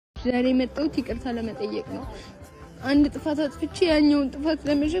ዛሬ መጣሁት ይቅርታ ለመጠየቅ ነው አንድ ጥፋት አጥፍቼ ያኛውን ጥፋት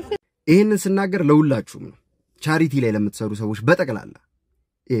ለመሸፈን ይሄንን ስናገር ለሁላችሁም ነው ቻሪቲ ላይ ለምትሰሩ ሰዎች በጠቅላላ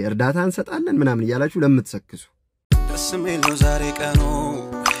እርዳታ እንሰጣለን ምናምን ይያላችሁ ለምትሰክሱ ደስሜል ነው ዛሬ ቀኑ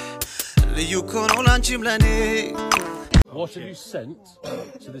ልዩ ኮኖ ላንቺም ለኔ What have you sent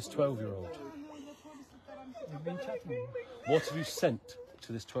to this 12-year-old? You've been chatting. What have you sent to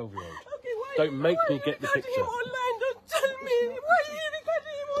this 12-year-old? Okay, don't make me get the picture. Online, don't tell me. Why are you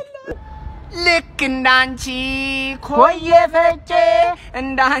recording him online? ልክ እንዳንቺ ኮየፈጨ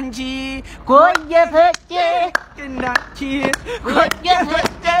እንዳንቺ ኮየፈጨ እንዳንቺ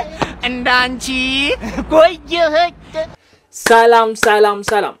ኮየፈጨ እንዳንቺ ኮየፈጨ ሰላም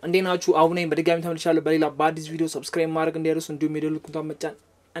እንዴናችሁ አሁን ነኝ በድጋሚ ተመልሻለሁ በሌላ በአዲስ ቪዲዮ ሰብስክራይብ ማድረግ እንዳይረሱ እንዲሁም የደወሉን መጫን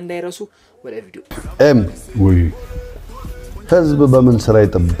እንዳይረሱ ወደ ቪዲዮ ወይ ህዝብ በምን ስራ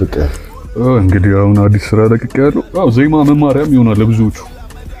ይጠብቀ እንግዲህ አሁን አዲስ ስራ ለቅቅ ያለው ዜማ መማሪያም ይሆናል ለብዙዎቹ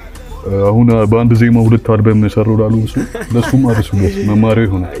አሁን በአንድ ዜማ ሁለት አልበም ሰራው ላሉ ለሱም አርሱበት መማሪያ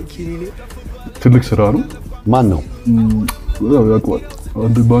ይሆናል ትልቅ ስራ ነው ማን ነው ያቋል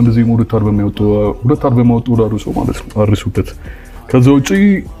በአንድ ዜማ ሁለት አልበም ያወጣው ላሉ ሰው ማለት ነው አርሱበት ከዛ ውጪ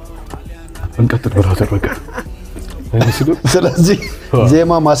እንቀጥል ብራዘር በቃ ስለዚህ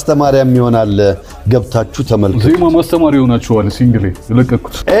ዜማ ማስተማሪያም ይሆናል ገብታችሁ ተመልከቱ ዜማ ማስተማሪያ ይሆናችኋል ሲንግል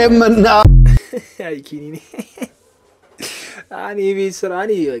ለቀቁት ኤምና አይኪኒ አኒ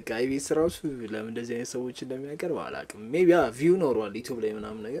ቢስራኒ በቃ ቢስራውስ ለምን እንደዚህ አይነት ሰዎች እንደሚያቀርብ አላውቅም ሜቢ ቪው ኖርዋል ዩቲዩብ ላይ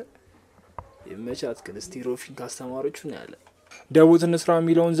ምናምን ነገር የመቻት ግን ስቲሮፊን ካስተማሮቹ ነው ያለ ዳውት እንስራ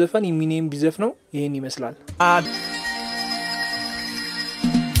የሚለውን ዘፈን ኢሚኔም ቢዘፍ ነው ይሄን ይመስላል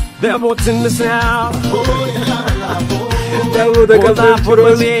ዳውት እንስራ ዳውት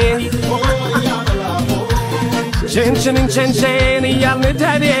ከፈሮዚ ቸንቸን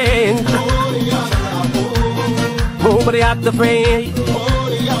ያልነዳዴን Nobody at the frame.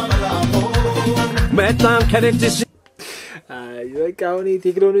 Metan ከደጅሽ ይወቃውኒ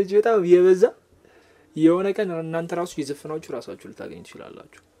ቴክኖሎጂ በጣም የበዛ የሆነ ቀን እናንተ ራሱ ይዘፍናችሁ ራሳችሁ ልታገኙ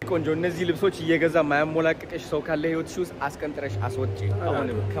ትችላላችሁ ቆንጆ እነዚህ ልብሶች እየገዛ ማያሞላቀቀሽ ሰው ካለ ህይወትሽ ውስጥ አስቀንጥረሽ አስወጪ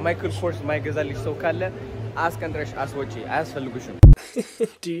አሁንም ከማይክል ኮርስ ማይገዛልሽ ሰው ካለ አስቀንጥረሽ አስወጪ አያስፈልጉሽም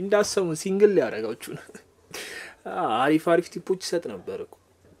እንዳሰሙ ሲንግል ያረጋችሁ አሪፍ ቲፖች ሰጥ ነበርኩ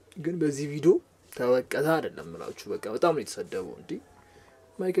ግን በዚህ ቪዲዮ ተወቀታ አይደለም ማለት በቃ በጣም ነው የተሰደበው እንዴ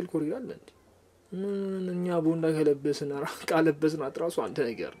ማይክል ኮር ይላል እንዴ እኛ ቦንዳ ከለበስና ቃለበስና አጥራሱ አንተ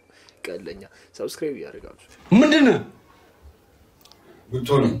ነገር ቀለኛ ሰብስክራይብ ያደርጋችሁ ምንድነው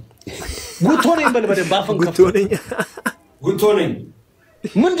ጉቶኔ በልበደ ባፈን ከፍቶ ጉቶኔ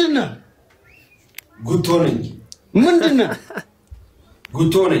ምንድነው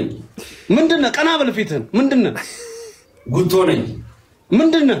ምንድነው ቀና በልፊትን ምንድነው ጉቶኔ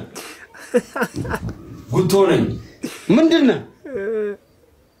ምንድነው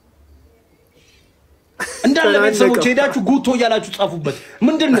እንዳለ ቤተሰቦች ሄዳችሁ ጉቶ ያላችሁ ጻፉበት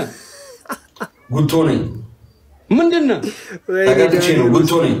ምንድነው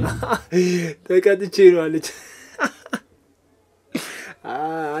ተቀጥቼ ነው አለች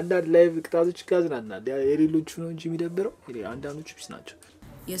አንዳንድ ላይቭ ቅጣቶች ካዝናና የሌሎቹ ነው እንጂ የሚደብረው አንዳንዶቹ ቢስ ናቸው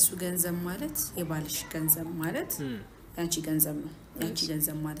የሱ ገንዘብ ማለት የባልሽ ገንዘብ ማለት ያንቺ ገንዘብ ነው ያንቺ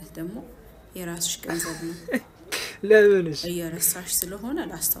ገንዘብ ማለት ደግሞ የራስሽ ገንዘብ ነው ለምንስ እየረሳሽ ስለሆነ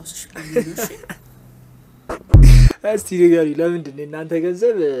ላስታውስሽ ብለሽ እስቲ ንገሪ ለምንድን ነው እናንተ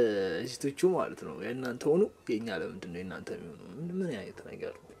ገንዘብ እሽቶቹ ማለት ነው የእናንተ ሆኖ የኛ ለምንድን ነው እናንተ የሚሆነው ምን አይነት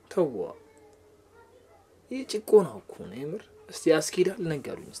ነገር ተዋ ይጭቆና እኮ ነው የምር እስቲ አስኪዳል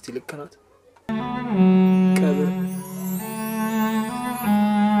ነገሩኝ እስቲ ልከናት ቀብር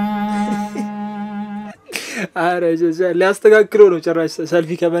አረጀ ሊያስተካክለው ነው ጭራሽ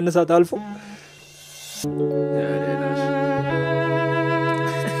ሰልፊ ከመነሳት አልፎ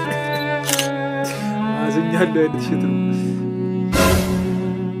አዝኛለሁ እንድሽት ነው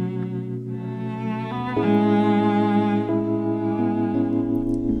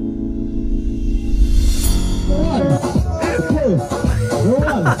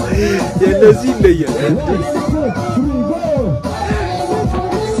የነዚህ ይለያል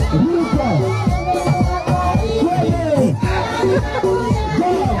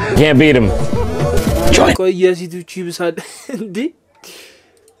Can't beat him. ቆየ ሲቱቺ ብሳል እንዴ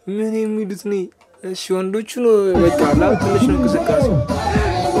ምን የሚሉት ነው እሺ ወንዶቹ ነው በቃ ላው ትንሽ ነው ከሰካሱ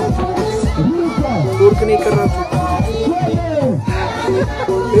ቱርክ ነው የቀራችሁ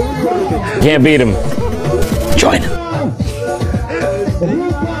Can't beat him. Join him.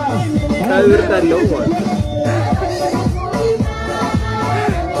 ቀብር ታለው ማለት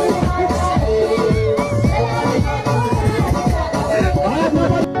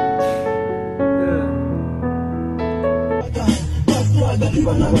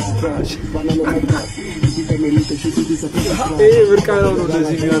ብርቃናው ነው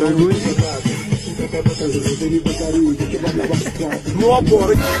እንደዚህ የሚያደርጉኝ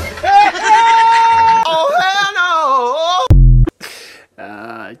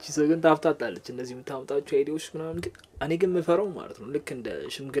እቺ ሰገን ታፍታታለች እንደዚህ የምታምጣቸው አይዲያዎች ምናምን ግን እኔ ግን መፈራው ማለት ነው ልክ እንደ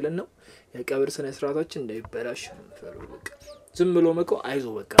ሽምግልና ነው የቀብር ስነ ስርዓታችን እንዳይበላሽ መፈራው በቃ ዝም ብሎ መቆ አይዞ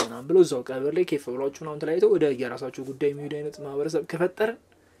በቃ ምናምን ብሎ እዛው ቀብር ላይ ከፍ ብሏችሁ ነው ተላይተው ወደ የራሳቸው ጉዳይ የሚሄድ አይነት ማህበረሰብ ከፈጠረ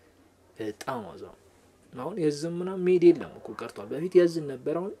በጣም አዛው አሁን የዝም ምናምን ሜድ የለም እኮ ቀርቷል በፊት ያዝን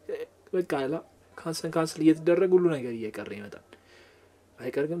ነበር አሁን በቃ አላ ካንሰል እየተደረገ ሁሉ ነገር እየቀረ ይመጣል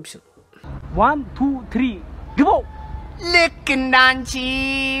አይቀርም ቢስ 1 2 3 ግቦ ልክ እንዳንቺ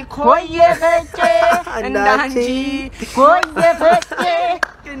ኮየ ፈጨ እንዳንቺ ኮየ ፈጨ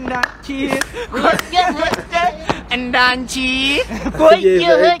እንዳንቺ ኮየ ፈጨ እንዳንቺ ኮየ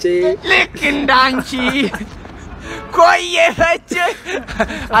ፈጨ ልክ እንዳንቺ ኮየ ፈጨ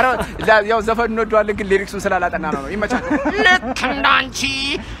አሮ ያው ዘፈን ነው ዷል ግን ሊሪክሱን ስላላጠና ነው ይመቻል ልክ እንዳንቺ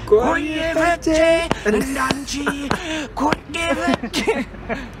ኮየ ፈጨ እንዳንቺ ኮየ ፈጨ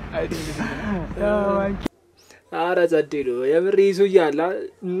አራ ዛዴሎ የምር ይዞያላ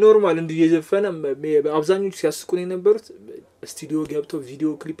ኖርማል እንዴ የዘፈነ አብዛኞቹ ሲያስቁን የነበሩት ስቱዲዮ ገብቶ ቪዲዮ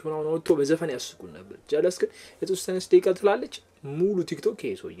ክሊፕ ምናምን ወጥቶ በዘፈን ያስቁን ነበር ጀለስ ግን የተወሰነ ደቂቃ ትላለች ሙሉ ቲክቶክ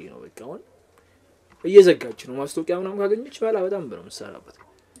ይሶይ ነው በቃ አሁን እየዘጋች ነው ማስታወቂያ ምናምን ካገኘች ባላ በጣም ብለው መሰራበት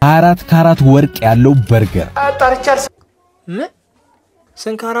 4 ካራት ወርቅ ያለው በርገር አጣርቻል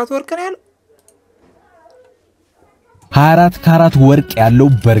ስንት ካራት ወርቅ ነው ያለው 4 ካራት ወርቅ ያለው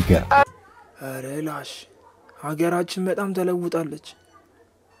በርገር አረላሽ ሀገራችን በጣም ተለውጣለች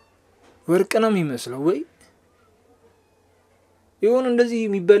ወርቅ ነው የሚመስለው ወይ ይሁን እንደዚህ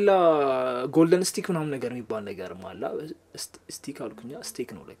የሚበላ ጎልደን ስቲክ ምናምን ነገር የሚባል ነገር ማላ ስቲክ አልኩኛ ስቲክ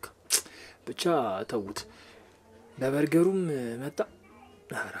ነው ለካ ብቻ ተውት ለበርገሩም መጣ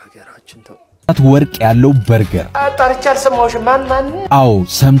ሀገራችን ተው ወርቅ ያለው በርገር አጣርቻል ሰማውሽ ማን አው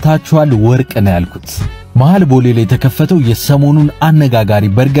ሰምታችኋል ወርቅ ነው ያልኩት መሃል ቦሌ ላይ ተከፈተው የሰሞኑን አነጋጋሪ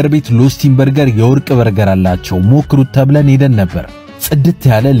በርገር ቤት ሎስቲን በርገር የወርቅ በርገር አላቸው ሞክሩት ተብለን ሄደን ነበር ጽድት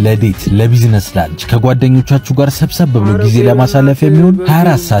ያለ ለዴት ለቢዝነስ ላንች ከጓደኞቻችሁ ጋር ሰብሰብ ብሎ ጊዜ ለማሳለፍ የሚሆን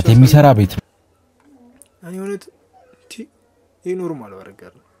 24 ሰዓት የሚሰራ ቤት ነው እኔ ሆነት ይሄ ኖርማል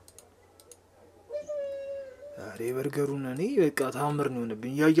በርገር ነው አሬ በርገሩን እኔ በቃ ታምር ነው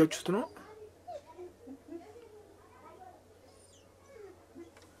ሆነብኝ ያያችሁት ነው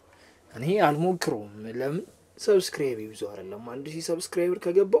እኔ አልሞክረውም ለምን ሰብስክራይብ ይብዙ አይደለም 1000 ሰብስክራይበር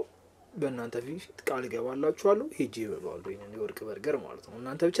ከገባው በእናንተ ፊት ቃል ገባላችኋለሁ ሄጄ በባልዶ ይሄን ወርቅ በርገር ማለት ነው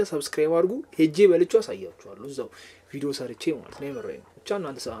እናንተ ብቻ ሰብስክራይብ አድርጉ ሄጄ በልቹ አሳያችኋለሁ እዛው ቪዲዮ ሰርቼ ማለት ነው የምሬ ነው ብቻ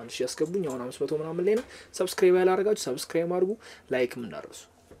እናንተ 1000 ያስገቡኝ አሁን 500 ምናምን ላይ ነው ሰብስክራይብ ያላረጋችሁ ሰብስክራይብ አድርጉ ላይክ ምን አደረሱ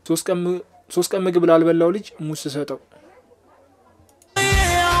 3 ቀን ምግብ ላልበላው ልጅ ሙስ ሰጠው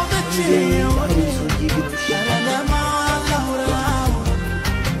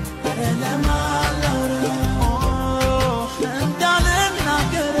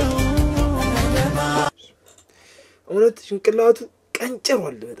እውነት ሽንቅላቱ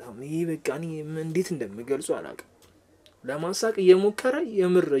ቀንጨሯል በጣም ይሄ በቃ እኔ እንዴት እንደምገልጹ አላውቅም ለማሳቅ እየሞከረ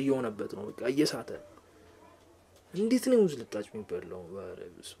የምር እየሆነበት ነው በቃ እየሳተ እንዴት ነው ዝልጣጭ የሚበላው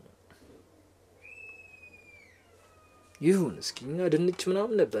ባረብስ ይሁን እስኪኛ ድንች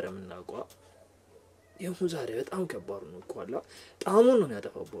ምናምን ነበር የምናውቀው ይሁን ዛሬ በጣም ከባድ ነው እኮ አላ ጣሙን ነው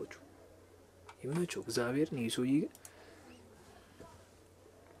ያጠፋባችሁ ይመቸው እግዚአብሔር ነው ይሶይ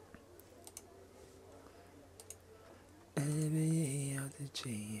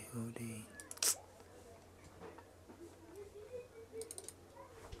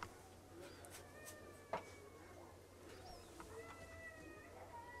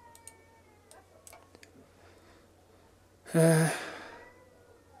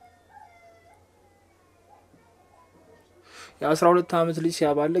የ12 አመት ልጅ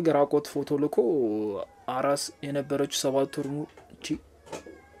ሲያባልግ ራቆት ፎቶ ልኮ አራስ የነበረች 7 ወር እቺ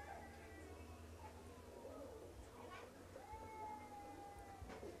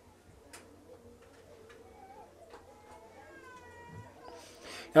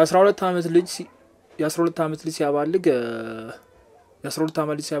የ12 አመት ልጅ ሲያባልግ የ12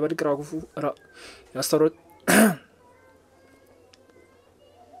 አመት ልጅ ሲያባልግ ራቆት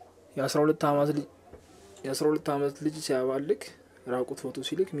የ12 አመት ልጅ ሲያባልግ ራቆት ፎቶ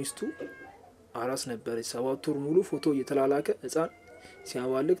ሲልክ ሚስቱ አራስ ነበረች 7 ወር ሙሉ ፎቶ እየተላላከ ህፃን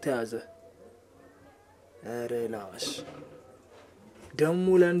ሲያባልግ ተያዘ አረላሽ ደሙ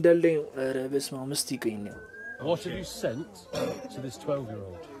ለንደን ላይ አረ በስማ መስቲቀኝ ነው What have you sent to this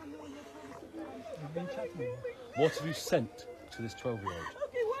 12-year-old? What have you sent to this 12-year-old?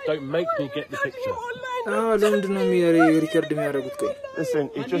 Don't make me get the picture. ለምንድን ነው ሪከርድ የሚያደርጉት? ቆይ Listen,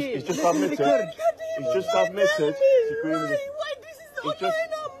 he just admitted. He just admitted.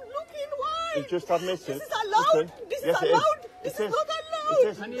 He just admitted. This is allowed. This is allowed. This is not allowed.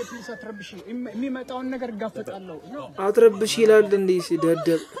 እኔ ፕሊስ አትረብሽ የሚመጣውን ነገር ጋፈጣለሁ አትረብሽ ይላል እንዴ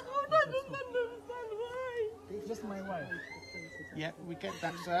ሲደደብ Just my wife. Yeah, we get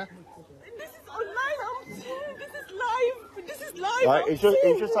that, sir. This is online. This is live. This is live. Right,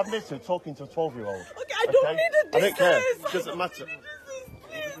 he just admitted talking to a 12-year-old. Okay, I don't need a I don't care. distance. It doesn't matter.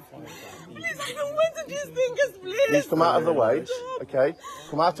 Please, I don't want to do these things, please. Please come out of the way. Okay,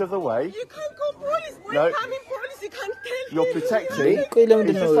 come out of the way. You can't call police. When No. you come in police, you can't tell You're me. protecting. ቆይ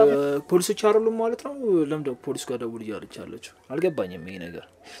ለምንድን ነው ፖሊሶች አይደሉም ማለት ነው? ለምንድን ነው ፖሊስ ጋር ደውል እያለች ያለችው? አልገባኝም ይሄ ነገር።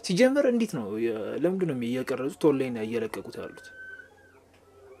 ሲጀምር እንዴት ነው ለምንድን ነው እየቀረጹት ኦንላይን እየለቀቁት ያሉት?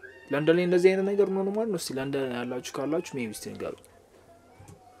 ለንደን ላይ እንደዚህ አይነት ነገር ነው ማለት ነው? እስቲ ለንደን ያላችሁ ካላችሁ ሜቢ እስቲ ንገሩ።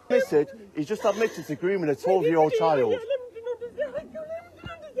 He just admitted to grooming a 12-year-old child.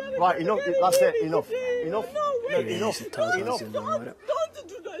 Right, enough. That's it. Enough. Enough. Enough. Don't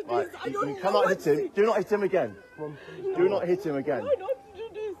do that. Right, you cannot hit him. Do not hit him again. Do not hit him again. Why don't do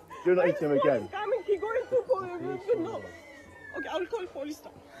this? Do not hit him again. Coming, he going to police. No. Okay, I'll call police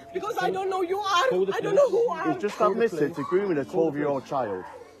now. Because I don't know you are. I don't know who are. He just admitted to grooming a 12-year-old child.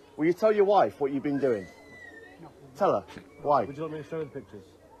 Will you tell your wife what you've been doing? No. Tell her. Why? Would you like me to show the pictures?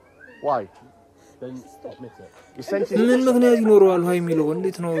 Why? Then admit it. You sent it. ምን ምክንያት ይኖረዋል ሆይ የሚለው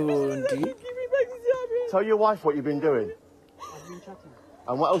እንዴት ነው እንዴ? Tell your wife what you've been doing.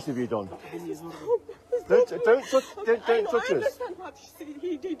 And what else have you done? Don't touch us. I understand what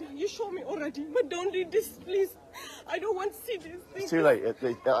he did. You show me already. But don't do this, please. I don't want to see this thing. It's too late.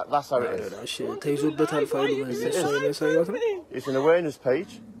 That's how it is. እሺ ተይዞበታል ፋይሉ መዘሰ ያሳያት ነው። It's an awareness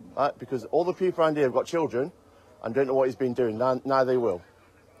page, right? Because all the people around here have got children and don't know what he's been doing. Now they will.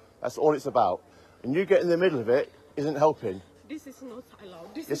 That's all it's about. And you get in the middle of it isn't helping. This is not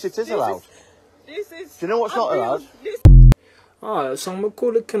allowed. Yes, it is allowed. This is. Do you know what's not allowed? እሷም እኮ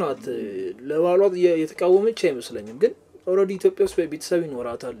ልክ ናት። ለባሏ የተቃወመች አይመስለኝም። ግን ኦልሬዲ ኢትዮጵያ ውስጥ ቤተሰብ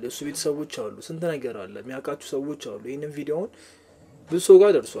ይኖራታል። እሱ ቤተሰቦች አሉ። ስንት ነገር አለ። የሚያውቃቸው ሰዎች አሉ። ይሄንን ቪዲዮውን ብዙ ሰው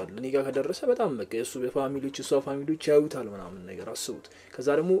ጋር ደርሷል። እኔ ጋር ከደረሰ በጣም በቃ የሱ ፋሚሊዎች እሷ ፋሚሊዎች ያዩታል ምናምን ነገር አስቡት። ከዛ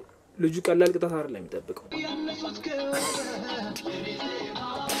ደግሞ ልጁ ቀላል ቅጣት አይደለም የሚጠብቀው።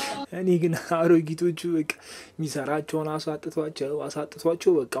 እኔ ግን አሮጊቶቹ በቃ ሚሰራቸውን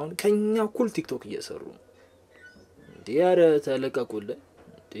አሳጥቷቸው በቃ አሁን ከኛ እኩል ቲክቶክ እየሰሩ ዲያረ ተለቀቁልን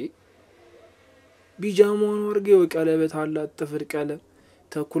እንዴ ቢጃማውን ወርገው ቀለበት አላት ጥፍር ቀለም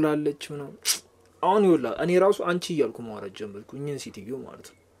ተኩላለች ምናምን አሁን ይወላ እኔ ራሱ አንቺ እያልኩ ማውራት ጀመርኩ እኛን ሲቲዩ ማለት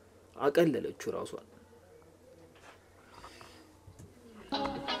ነው አቀለለችው ራሷን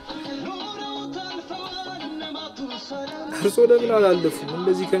እርሶ ለምን አላለፉም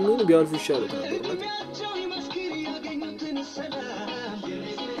እንደዚህ ከሚሆን ቢያልፉ ይሻላል ነበር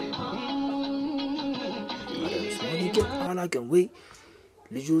አላውቅም ወይ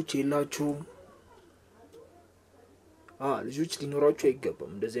ልጆች የላቸውም ልጆች ሊኖራቸው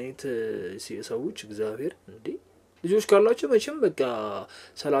አይገባም እንደዚህ አይነት ሰዎች እግዚአብሔር እንዴ ልጆች ካላቸው መቼም በቃ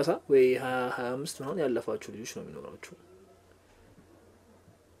 30 ወይ 25 ምናምን ያለፋቸው ልጆች ነው የሚኖራቸው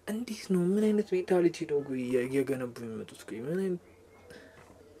እንዴት ነው ምን አይነት ሜንታሊቲ ነው የገነቡ የሚመጡት ምን አይነት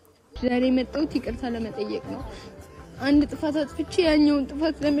ዛሬ መጣሁት ይቅርታ ለመጠየቅ ነው አንድ ጥፋት አጥፍቼ ያኛውን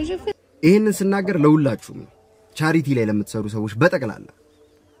ጥፋት ለመሸፈን ይሄንን ስናገር ለሁላችሁም ቻሪቲ ላይ ለምትሰሩ ሰዎች በጠቅላላ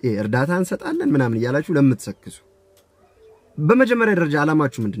እርዳታ እንሰጣለን ምናምን ይያላችሁ ለምትሰክሱ በመጀመሪያ ደረጃ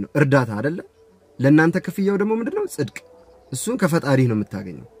አላማችሁ ምንድነው እርዳታ አይደለ ለናንተ ክፍያው ደግሞ ምንድነው ጽድቅ እሱን ከፈጣሪ ነው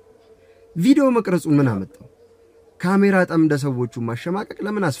የምታገኘው ቪዲዮ መቅረጹ ምን አመጣው ካሜራ ጠምደ ሰዎቹ ማሸማቀቅ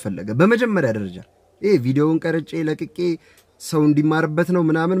ለምን አስፈለገ በመጀመሪያ ደረጃ ቪዲዮውን ቀርጬ ለቅቄ ሰው እንዲማርበት ነው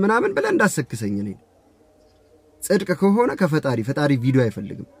ምናምን ብለ እንዳሰክሰኝ ነኝ ጽድቅ ከሆነ ከፈጣሪ ቪዲዮ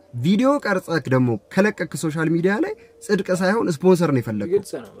አይፈልግም ቪዲዮ ቀርጸክ ደግሞ ከለቀክ ሶሻል ሚዲያ ላይ ጽድቅ ሳይሆን ስፖንሰር ነው የፈለገው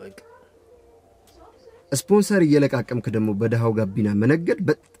ስፖንሰር እየለቃቀምክ ደግሞ በደሃው ጋቢና መነገድ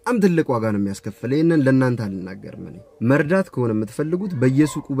በጣም ትልቅ ዋጋ ነው የሚያስከፍለው ይሄንን ለናንተ አልናገርም እኔ መርዳት ከሆነ የምትፈልጉት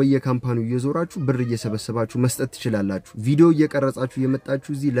በየሱቁ በየካምፓኒው እየዞራችሁ ብር እየሰበሰባችሁ መስጠት ትችላላችሁ ቪዲዮ እየቀረጻችሁ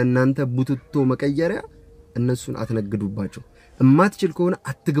የመጣችሁ እዚህ ለናንተ ቡትቶ መቀየሪያ እነሱን አትነግዱባቸው እማትችል ከሆነ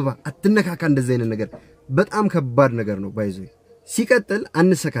አትግባ አትነካካ እንደዚህ አይነት ነገር በጣም ከባድ ነገር ነው ባይዞ ሲቀጥል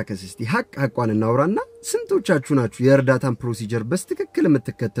አንሰካከስ እስቲ ሐቋን እናውራና ስንቶቻችሁ ናችሁ የእርዳታን ፕሮሲጀር በስትክክል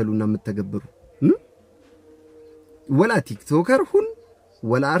የምትከተሉና የምትተገብሩ ወላ ቲክቶከር ሁን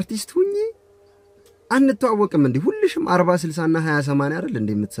ወላ አርቲስት ሁኚ አንተዋወቅም እንዴ ሁልሽም 40 60 እና 20 80 አይደል እንዴ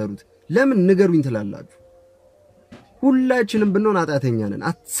የምትሰሩት ለምን ንገሩኝ ትላላችሁ ሁላችንም ብንሆን አጣተኛ ነን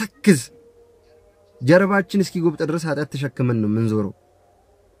አትሰክዝ ጀርባችን እስኪ ጎብጥ ድረስ አጣት ተሸክመን ነው ምንዞረው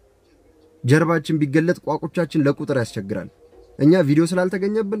ጀርባችን ቢገለጥ ቋቁቻችን ለቁጥር ያስቸግራል እኛ ቪዲዮ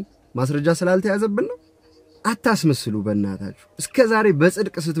ስላልተገኘብን ማስረጃ ስላልተያዘብን ነው አታስመስሉ በእናታችሁ እስከ ዛሬ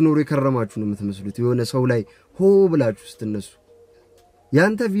በጽድቅ ስትኖሩ የከረማችሁ ነው የምትመስሉት የሆነ ሰው ላይ ሆ ብላችሁ ስትነሱ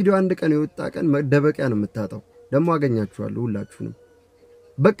ያንተ ቪዲዮ አንድ ቀን የወጣ ቀን መደበቂያ ነው የምታጣው ደሞ አገኛችኋለሁ ሁላችሁንም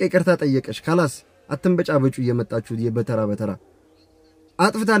በቃ ይቅርታ ጠየቀሽ ካላስ አትንበጫበጩ እየመጣችሁ በተራ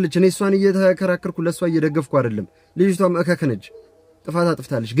አጥፍታለች እኔ እሷን እየተከራከርኩ ለሷ እየደገፍኩ አይደለም ልጅቷም እከከነች ጥፋት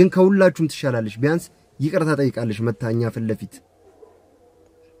አጥፍታለች ግን ከሁላችሁም ትሻላለች ቢያንስ ይቅርታ ጠይቃለች መታኛ ፍለፊት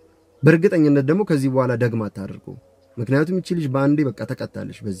በርግጠኝነት ደግሞ ከዚህ በኋላ ደግማ ታደርጉ ምክንያቱም እቺ ልጅ ባንዴ በቃ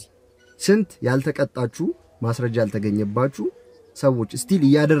ተቀጣለች በዚህ ስንት ያልተቀጣችሁ ማስረጃ ያልተገኘባችሁ ሰዎች ስቲል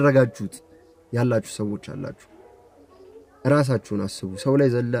ያደረጋችሁት ያላችሁ ሰዎች አላችሁ ራሳችሁን አስቡ ሰው ላይ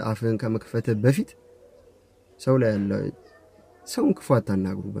ዘለ አፍን ከመክፈት በፊት ሰው ላይ ያለ ሰውን ክፉ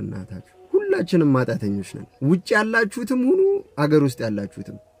አታናግሩ በእናታችሁ ሁላችንም ማጣተኞች ነን ውጭ ያላችሁትም ሁሉ አገር ውስጥ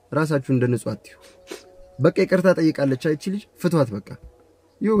ያላችሁትም ራሳችሁ እንደንጹህ አትዩ በቃ ይቅርታ ጠይቃለች አይቺ ልጅ ፍቷት በቃ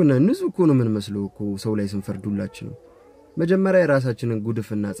ይሁን ንጹህ እኮ ነው ምን መስለው እኮ ሰው ላይ ስንፈርዱላችሁ ነው መጀመሪያ ራሳችንን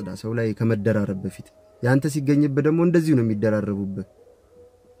ጉድፍና ጽዳ ሰው ላይ ከመደራረብ በፊት ያንተ ሲገኝብህ ደግሞ እንደዚህ ነው የሚደራረቡብህ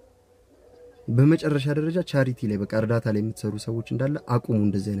በመጨረሻ ደረጃ ቻሪቲ ላይ በቃ እርዳታ ላይ የምትሰሩ ሰዎች እንዳለ አቁሙ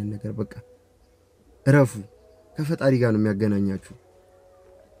እንደዚህ አይነት ነገር በቃ እረፉ ከፈጣሪ ጋር ነው የሚያገናኛችሁ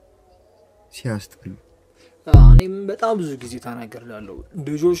ሲያስጥሉ እኔም በጣም ብዙ ጊዜ ተናገርላለሁ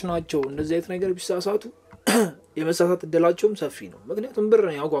ልጆች ናቸው እንደዚህ አይነት ነገር ቢሳሳቱ የመሳሳት እድላቸውም ሰፊ ነው ምክንያቱም ብር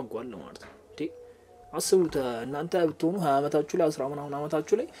ነው ያጓጓል ማለት ነው እንዴ አስቡት እናንተ ብትሆኑ 20 አመታችሁ ላይ 10 ምናምን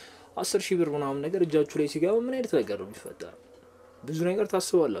አመታችሁ ላይ 10,000 ብር ምናምን ነገር እጃችሁ ላይ ሲገባ ምን አይነት ነገር ነው የሚፈጠረው ብዙ ነገር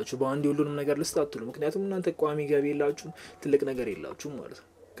ታስባላችሁ በአንድ ሁሉንም ነገር ልስጣጥሉ ምክንያቱም እናንተ ቋሚ ገቢ የላችሁ ትልቅ ነገር የላችሁ ማለት ነው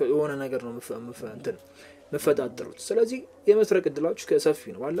የሆነ ነገር ነው እንትን መፈጣጠሩት ስለዚህ የመስረቅ እድላችሁ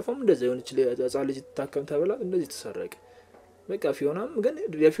ከሰፊ ነው ባለፈው እንደዚህ የሆነች ለጻ ልጅ ተታከም ተበላ እንደዚህ ተሰረቀ በቃ ፊዮናም ግን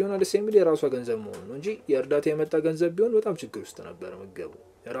የፊዮና ለሴምብል የራሷ ገንዘብ መሆኑ ነው እንጂ የእርዳታ የመጣ ገንዘብ ቢሆን በጣም ችግር ውስጥ ነበር መገቡ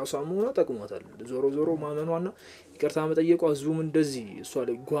የራሷ መሆኑ ተጠቅሞታል ዞሮ ማመኗና ይቅርታ መጠየቋ ህዝቡም እንደዚህ እሷ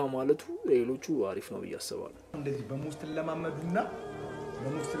ላይ ጓ ማለቱ ሌሎቹ አሪፍ ነው በያሰባሉ እንደዚህ በሙስት ለማመዱና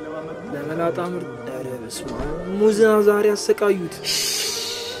ለመላጣ ምር ደረስማ ሙዚና ዛሬ አሰቃዩት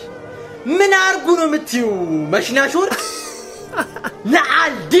ምን አርጉ ነው የምትዩ መሽናሾር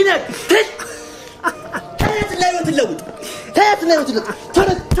ነዓል ዲነክ ተረት ላይ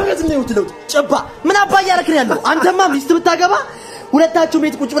ወትለውጥ ጨባ ምን አባ ያረክን ያለው አንተማ ሚስት ብታገባ ሁለታችሁ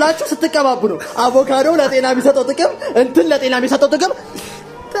ቤት ቁጭ ብላችሁ ስትቀባቡ ነው አቮካዶ ለጤና የሚሰጠው ጥቅም እንትን ለጤና የሚሰጠው ጥቅም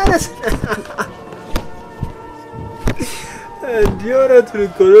ተነስ ዲዮረት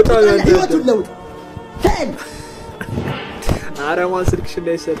ልኮታ ህይወቱን ለውጥ ተን አረማ ስልክሽ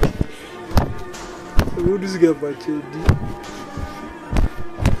እንዳይሰጥ ውዱስ ገባች እንዲ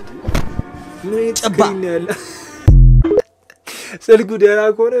ምን ጨባ ያለ ስልኩ ደራ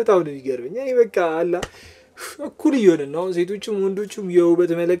ኮነ ታው ነው ይገርመኝ እኔ በቃ አላ እኩል ይሆነ ነው ሴቶችም ወንዶችም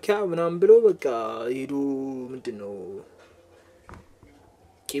የውበት መለኪያ ምናም ብለው በቃ ሄዱ ምንድነው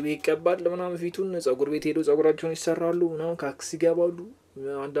ቂቤ ይቀባል ምናም ፊቱን ጸጉር ቤት ሄዶ ጸጉራቸውን ይሰራሉ ምናም ካክስ ይገባሉ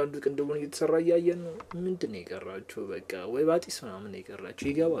አንዳንዱ ቅንድቡን እየተሰራ ያያየን ነው ምንድነው ይቀራቸው በቃ ወይ ባጢስ ምናምን ይቀራቸው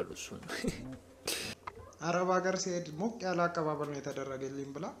ይገባሉ እሱ አረብ ሀገር ሲሄድ ሞቅ ያለ አቀባበል ነው የተደረገልኝ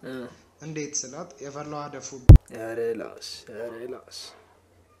ብላ እንዴት ስላት የፈላው አደፉ ያረላስ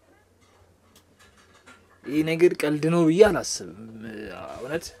ይሄ ነገር ቀልድ ነው ብዬ አላስብም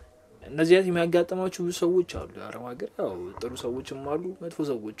እውነት እነዚህ የሚያጋጥማችሁ ሰዎች አሉ አረብ ሀገር ያው ጥሩ ሰዎችም አሉ መጥፎ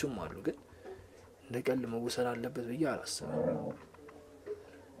ሰዎችም አሉ ግን እንደ ቀልድ መወሰን አለበት ብዬ አላስብም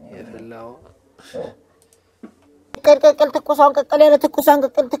የፈላው ቀልቀል ተቆሳን ቀቀል ያለ ተቆሳን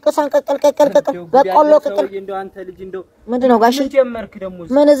ቀቀል በቆሎ ቀቀል እንደው አንተ ልጅ እንደው ምንድነው ጋሽ ጀመርክ ደሞ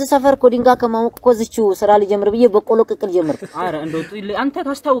ምን እዚህ ሰፈር እኮ ድንጋ ከማሞቅ እኮ እዚህው ስራ ልጀምር ብዬ በቆሎ ቀቀል ጀመርኩ አረ እንደው አንተ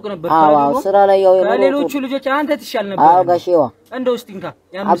ታስታውቅ ነበር አዎ ስራ ላይ ያው ሌሎቹ ልጆች አንተ ትሻል ነበር አዎ ጋሽዋ እንደው እስቲንካ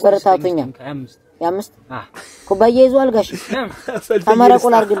አበረታቱኛ ያምስት ኩባያ ይዟል ጋሽ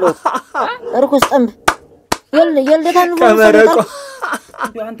ተመረቆል አርግሎት እርኩስ ጥምብ የልደታን ተመረቆ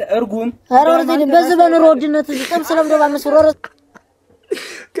አንተ እርጉም አሮርዘን በዝበን ሮድነት ጥም ስለምዶ ባመስሮር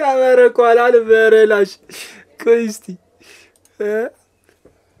ተመረቆ አላል በረላሽ ኮይስቲ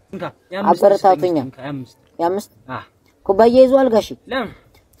አበረታቱኛ ያምስት ኩባያ ይዟል ጋሽ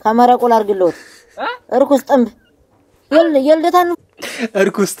ተመረቆል አርግሎት እርኩስ ጥምብ የልደታን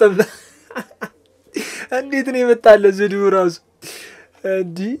እርኩስ ጥምብ እንዴት ነው የመጣለ ዘዲው ራሱ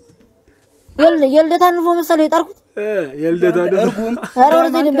እንዲ የልደታን ፎ መሰለ ይጣርኩት የልደታን እርጉም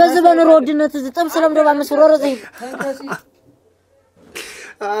አሮርዘን በዝበን ሮድነት ጥም ስለምዶ ባመስሮር ዘይ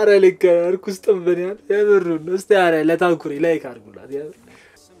አረ ለካ እርኩስ ጥምብ ነው የብሩ ነው እስቲ አረ ለታኩሪ ላይክ አርጉላት ያ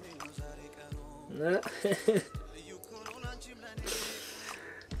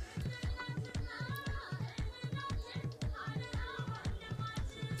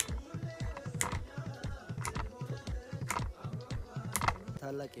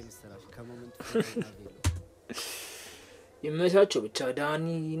ታላቅ የምስራች ከሞመንቱ ይመቻቸው ብቻ ዳኒ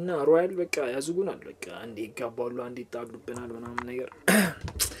እና ሮያል በቃ ያዝጉናል በቃ አንዴ ይጋባሉ አንዴ ይጣሉብናል ምናምን ነገር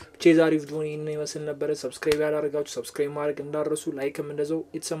ብቻ ዛሬ ቪዲዮ ነው ይመስል ነበር ሰብስክራይብ ያላደረጋችሁ ሰብስክራይብ ማድረግ እንዳረሱ ላይክም እንደዛው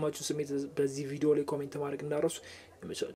የተሰማችሁ ስሜት በዚህ ቪዲዮ ላይ ኮሜንት ማድረግ እንዳረሱ